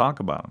 Let's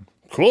talk about them.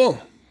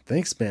 Cool.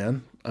 Thanks,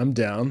 man. I'm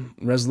down.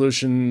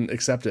 Resolution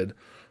accepted.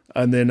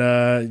 And then,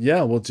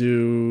 we'll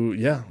do,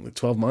 like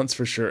 12 months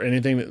for sure.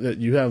 Anything that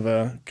you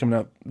have coming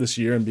out this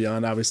year and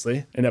beyond,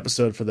 obviously, an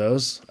episode for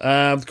those.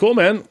 Cool,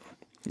 man.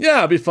 Yeah,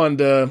 it'll be fun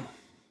to,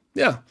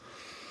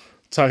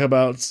 talk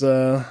about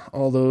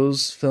all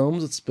those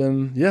films. It's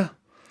been,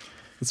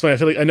 It's funny. I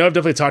feel like I know I've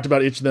definitely talked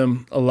about each of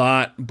them a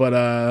lot, but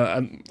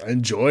I'm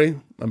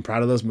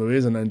proud of those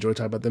movies and I enjoy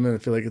talking about them. And I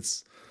feel like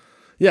it's,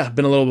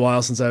 been a little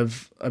while since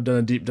I've done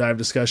a deep dive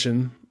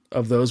discussion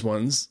of those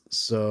ones.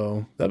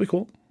 So that'd be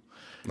cool.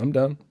 I'm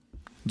done.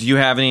 Do you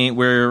have any,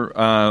 we're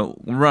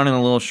running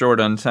a little short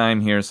on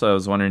time here. So I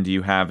was wondering, do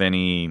you have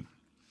any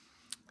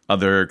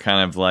other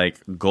kind of like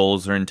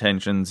goals or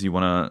intentions you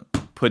want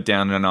to put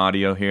down in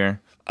audio here?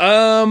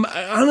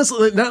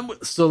 Honestly,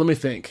 not, so let me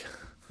think.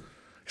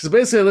 So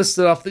basically, I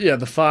listed off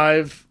the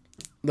five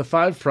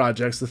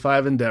projects, the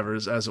five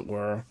endeavors, as it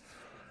were,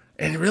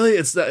 and really,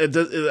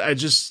 I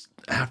just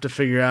have to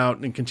figure out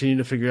and continue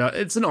to figure out.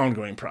 It's an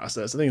ongoing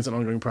process. I think it's an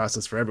ongoing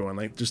process for everyone.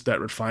 Like just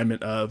that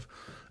refinement of,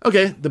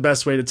 the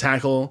best way to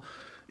tackle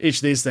each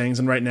of these things.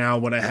 And right now,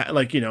 what I have,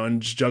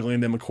 and just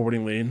juggling them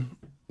accordingly.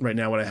 Right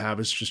now, what I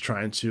have is just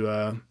trying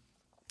to,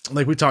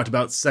 like we talked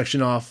about,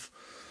 section off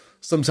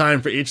some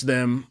time for each of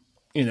them.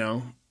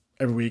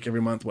 Every week,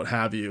 every month, what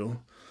have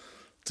you.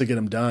 To get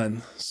them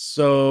done.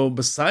 So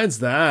besides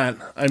that,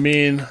 I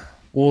mean,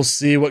 we'll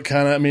see what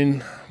kind of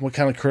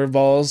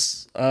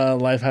curveballs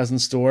life has in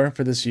store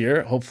for this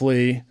year.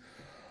 Hopefully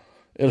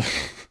it'll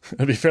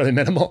be fairly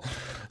minimal,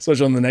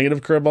 especially on the negative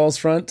curveballs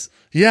front.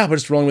 Yeah, but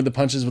just rolling with the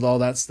punches with all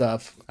that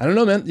stuff. I don't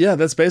know, man. Yeah,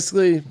 that's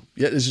basically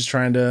it's just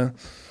trying to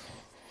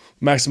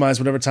maximize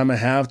whatever time I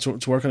have to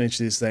work on each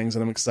of these things.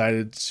 And I'm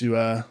excited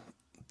to,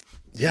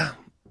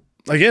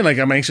 again, like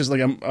I'm anxious,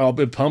 like I'll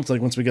be pumped,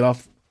 like once we get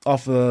off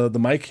the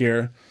mic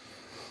here,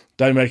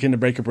 diving back into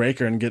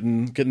Breaker and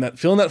getting that,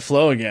 feeling that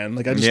flow again.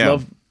 Like I just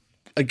love,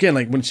 again,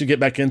 like once you get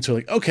back into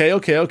it, like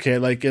okay,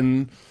 like right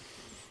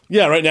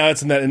now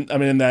it's in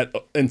that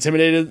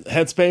intimidated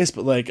headspace,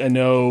 but like I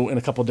know in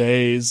a couple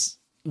days,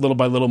 little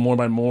by little, more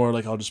by more,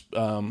 like I'll just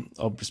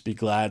be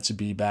glad to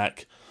be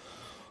back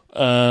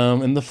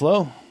in the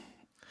flow.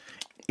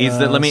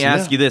 Let me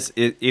ask you this: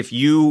 if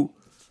you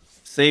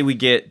say we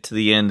get to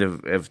the end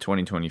of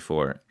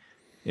 2024.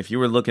 If you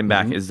were looking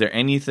back, is there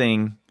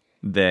anything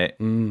that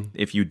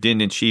if you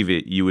didn't achieve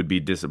it, you would be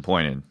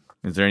disappointed?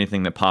 Is there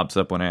anything that pops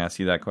up when I ask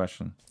you that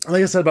question?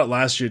 Like I said about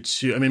last year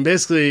too, I mean,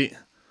 basically,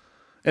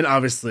 and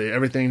obviously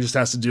everything just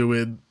has to do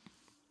with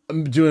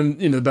doing,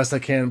 the best I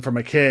can for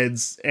my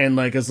kids. And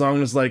like, as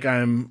long as like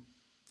I'm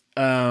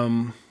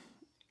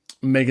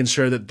making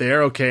sure that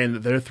they're okay and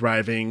that they're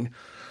thriving,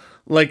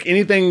 like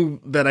anything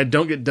that I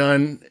don't get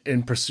done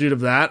in pursuit of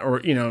that,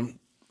 or,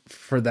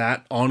 for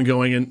that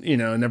ongoing and,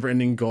 never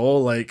ending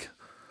goal, like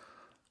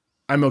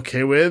I'm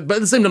okay with. But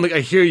at the same time, like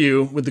I hear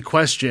you with the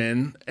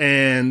question,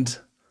 and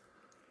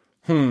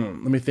let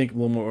me think a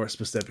little more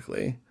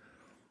specifically.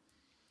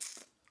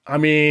 I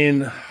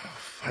mean,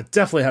 I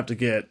definitely have to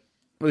get,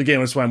 again,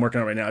 that's why I'm working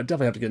on it right now. I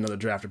definitely have to get another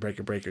draft of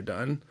Breaker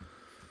done.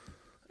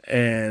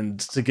 And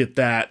to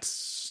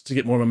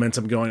get more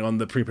momentum going on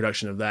the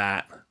pre-production of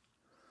that.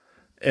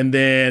 And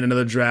then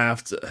another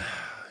draft.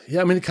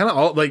 Yeah, I mean, kind of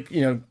all, like,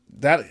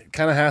 that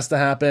kind of has to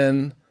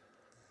happen.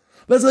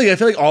 That's like, I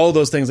feel like all of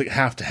those things like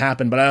have to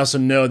happen, but I also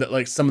know that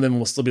like some of them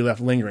will still be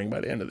left lingering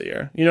by the end of the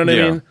year. You know what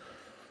I mean?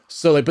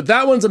 So like, but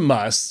that one's a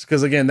must,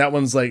 because again, that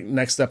one's like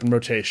next step in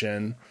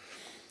rotation.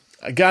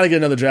 I got to get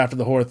another draft of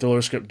the horror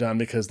thriller script done,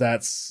 because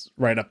that's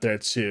right up there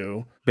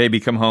too. Baby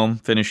Come Home,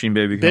 finishing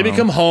Baby Come Home. Baby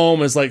Come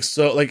Home is like,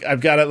 so like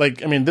I've got it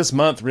like, I mean, this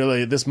month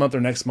or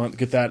next month,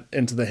 get that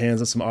into the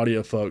hands of some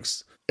audio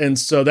folks. And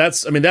so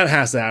that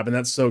has to happen.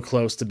 That's so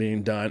close to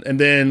being done. And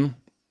then,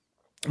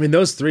 I mean,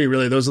 those three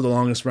really, those are the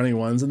longest running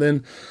ones. And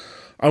then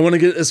I want to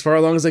get as far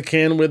along as I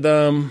can with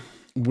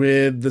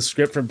the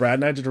script for Brad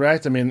and I to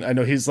direct. I mean, I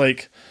know he's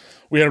like,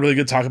 we had a really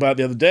good talk about it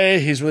the other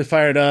day. He's really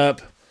fired up.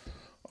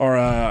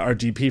 Our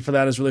DP for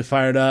that is really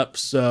fired up.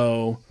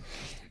 So,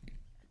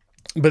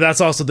 but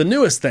that's also the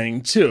newest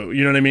thing too.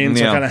 You know what I mean?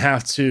 So I kind of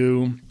have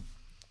to,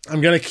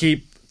 I'm going to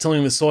keep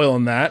tilling the soil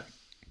on that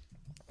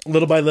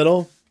little by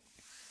little,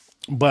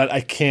 but I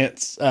can't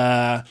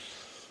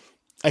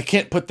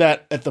put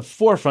that at the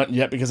forefront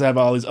yet, because I have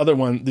all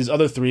these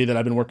other three that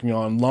I've been working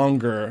on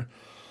longer.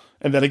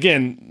 And that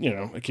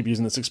again, I keep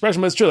using this expression,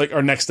 but it's true, like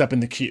our next step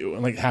in the queue,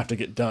 and like have to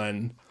get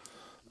done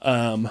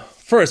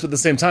first. But at the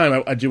same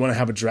time, I do want to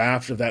have a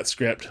draft of that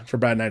script for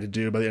Brad and I to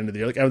do by the end of the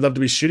year. Like I would love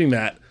to be shooting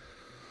that,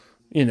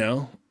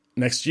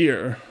 next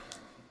year.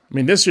 I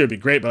mean, this year would be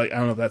great, but like, I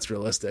don't know if that's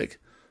realistic.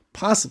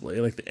 Possibly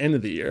like the end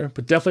of the year,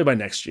 but definitely by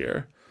next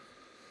year.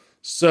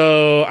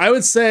 So I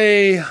would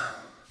say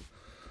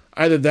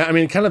either that, I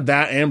mean, kind of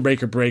that and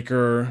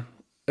Breaker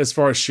as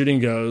far as shooting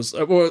goes.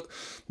 Well,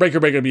 Breaker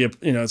would be it's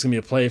going to be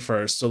a play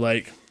first. So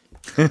like,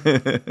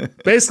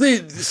 basically,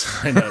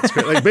 I know it's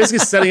great. Like basically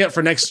setting up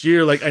for next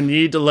year. Like I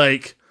need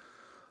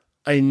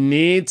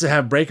to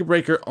have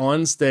Breaker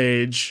on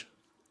stage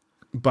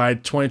by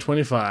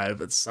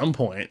 2025 at some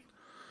point,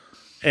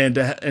 and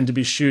to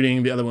be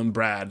shooting the other one,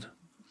 Brad,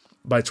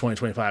 by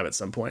 2025 at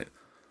some point.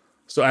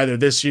 So either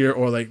this year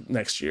or like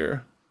next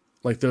year,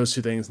 like those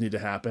two things need to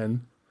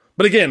happen.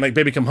 But again, like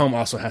Baby Come Home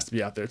also has to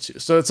be out there too.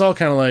 So it's all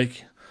kind of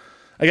like,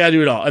 I got to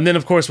do it all. And then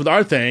of course with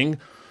our thing,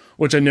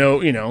 which I know,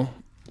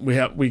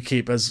 we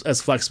keep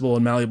as flexible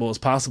and malleable as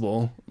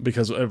possible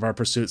because of our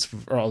pursuits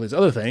for all these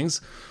other things,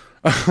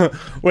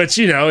 which,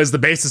 is the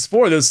basis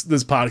for this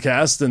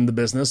podcast and the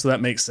business. So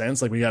that makes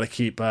sense. Like we got to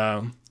keep,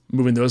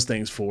 moving those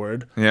things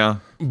forward. Yeah.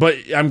 But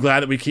I'm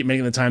glad that we keep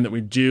making the time that we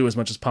do as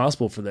much as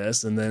possible for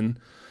this. And then,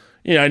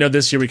 I know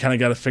this year we kind of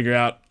got to figure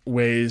out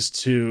ways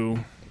to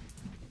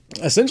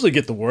essentially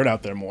get the word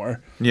out there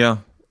more. Yeah.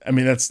 I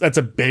mean, that's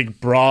a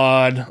big,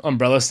 broad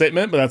umbrella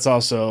statement, but that's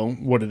also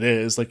what it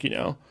is. Like,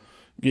 getting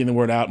the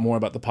word out more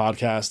about the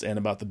podcast and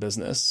about the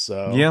business.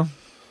 So yeah,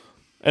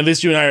 at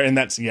least you and I are in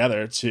that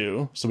together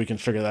too, so we can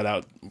figure that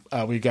out.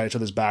 We got each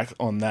other's back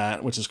on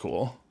that, which is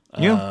cool.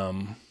 Yeah.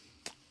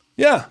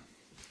 Yeah.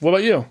 What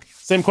about you?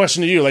 Same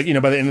question to you. Like,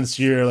 by the end of this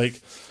year, like,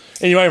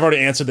 and you might have already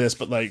answered this,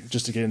 but like,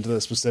 just to get into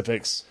the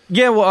specifics.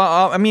 Yeah, well,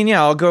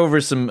 I'll go over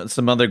some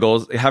other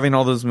goals. Having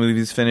all those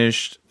movies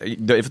finished,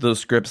 if those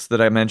scripts that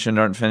I mentioned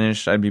aren't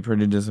finished, I'd be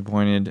pretty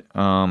disappointed.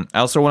 I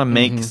also want to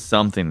make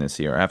something this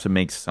year. I have to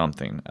make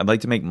something. I'd like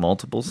to make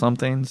multiple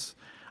somethings.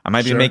 I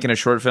might be making a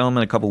short film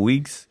in a couple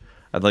weeks.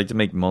 I'd like to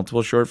make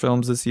multiple short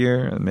films this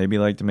year, and maybe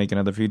like to make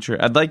another feature.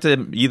 I'd like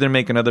to either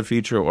make another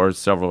feature or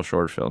several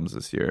short films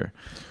this year.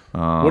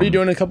 What are you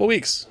doing in a couple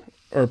weeks?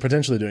 Or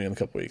potentially doing in a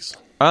couple weeks?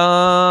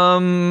 I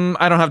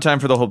don't have time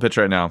for the whole pitch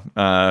right now.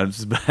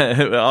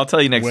 I'll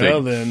tell you next week.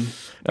 Well then,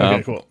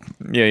 okay, cool.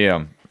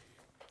 Yeah.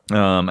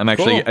 I'm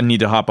actually, cool. I need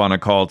to hop on a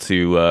call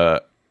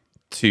to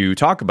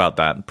talk about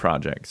that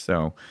project.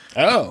 So,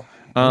 okay.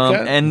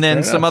 And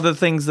then some other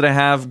things that I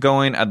have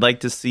going. I'd like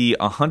to see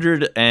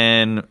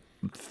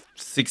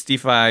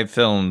 165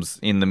 films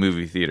in the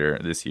movie theater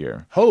this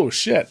year. Oh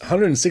shit!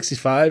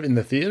 165 in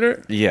the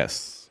theater?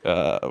 Yes.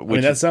 I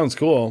mean, that sounds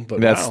cool, but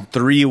that's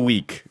 3 a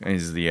week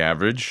is the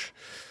average.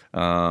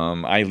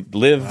 I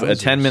live a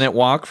 10-minute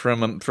walk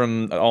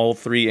from all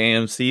three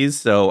AMCs,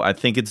 so I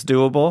think it's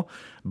doable.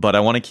 But I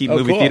want to keep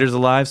movie theaters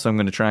alive, so I'm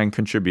going to try and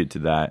contribute to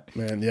that.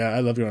 Man, yeah,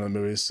 I love going to the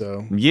movies.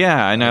 So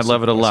yeah, and I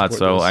love it a lot.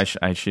 So I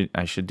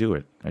should do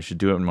it. I should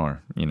do it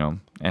more.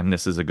 And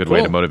this is a good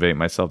way to motivate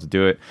myself to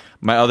do it.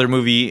 My other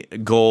movie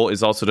goal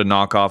is also to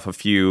knock off a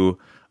few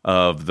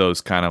of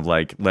those kind of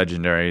like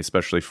legendary,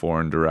 especially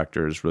foreign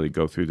directors, really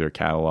go through their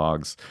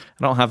catalogs.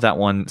 I don't have that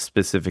one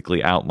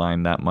specifically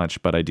outlined that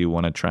much, but I do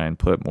want to try and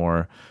put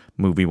more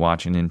movie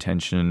watching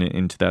intention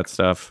into that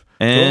stuff.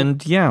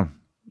 And yeah,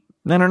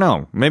 I don't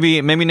know.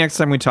 Maybe next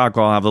time we talk,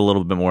 I'll have a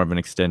little bit more of an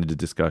extended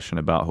discussion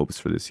about hopes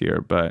for this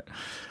year. But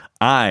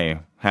I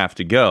have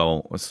to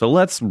go, so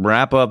let's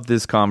wrap up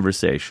this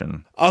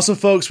conversation. Also,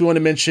 folks, we want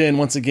to mention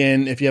once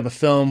again, if you have a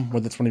film,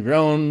 whether it's one of your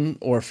own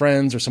or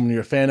friends or someone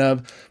you're a fan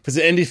of, if it's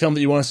an indie film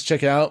that you want us to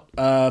check out,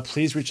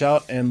 please reach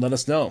out and let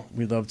us know.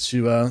 We'd love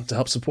to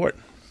help support.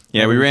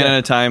 Yeah, we ran out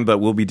of time, but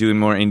we'll be doing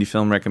more indie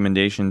film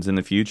recommendations in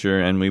the future,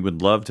 and we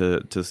would love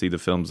to see the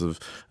films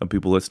of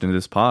people listening to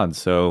this pod.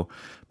 So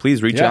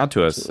please reach out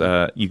to us.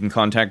 You can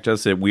contact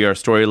us at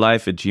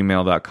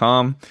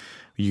wearestorylife@gmail.com.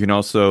 You can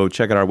also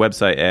check out our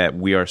website at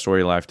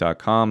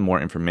wearestorylife.com, more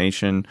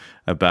information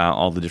about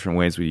all the different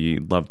ways we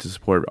love to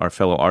support our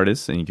fellow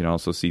artists, and you can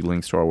also see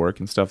links to our work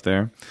and stuff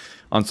there.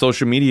 On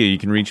social media, you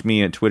can reach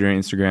me at Twitter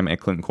and Instagram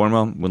at Clinton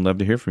Cornwell. Would love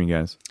to hear from you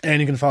guys.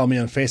 And you can follow me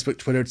on Facebook,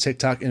 Twitter,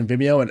 TikTok, and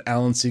Vimeo at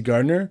Alan C.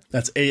 Gardner.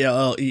 That's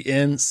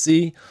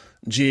ALLENC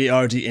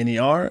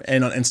GARDNER,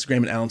 and on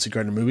Instagram at Alan C.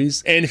 Gardner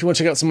Movies. And if you want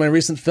to check out some of my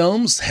recent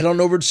films, head on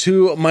over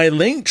to my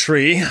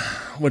Linktree,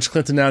 which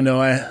Clinton now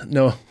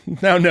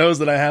knows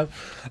that I have.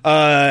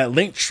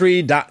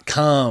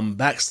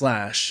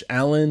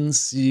 Linktree.com/Alan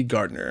C.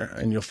 Gardner,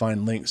 and you'll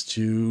find links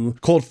to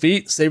Cold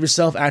Feet, Save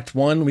Yourself, Act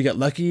 1, We Got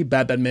Lucky,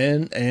 Bad Bad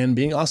Man, and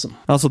Being Awesome.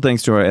 Also,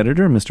 thanks to our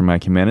editor, Mr.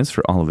 Mike Jimenez,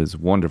 for all of his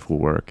wonderful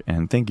work,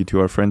 and thank you to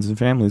our friends and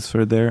families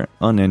for their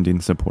unending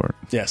support.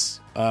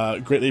 Yes,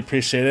 greatly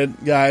appreciated,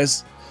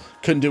 guys.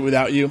 Couldn't do it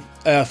without you.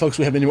 Folks,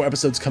 we have many more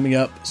episodes coming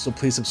up, so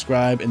please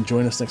subscribe and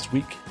join us next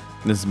week.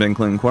 This has been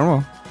Clinton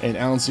Cornwell. And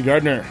Alan C.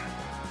 Gardner.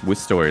 With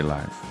Story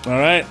Life. All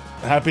right.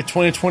 Happy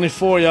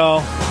 2024,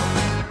 y'all.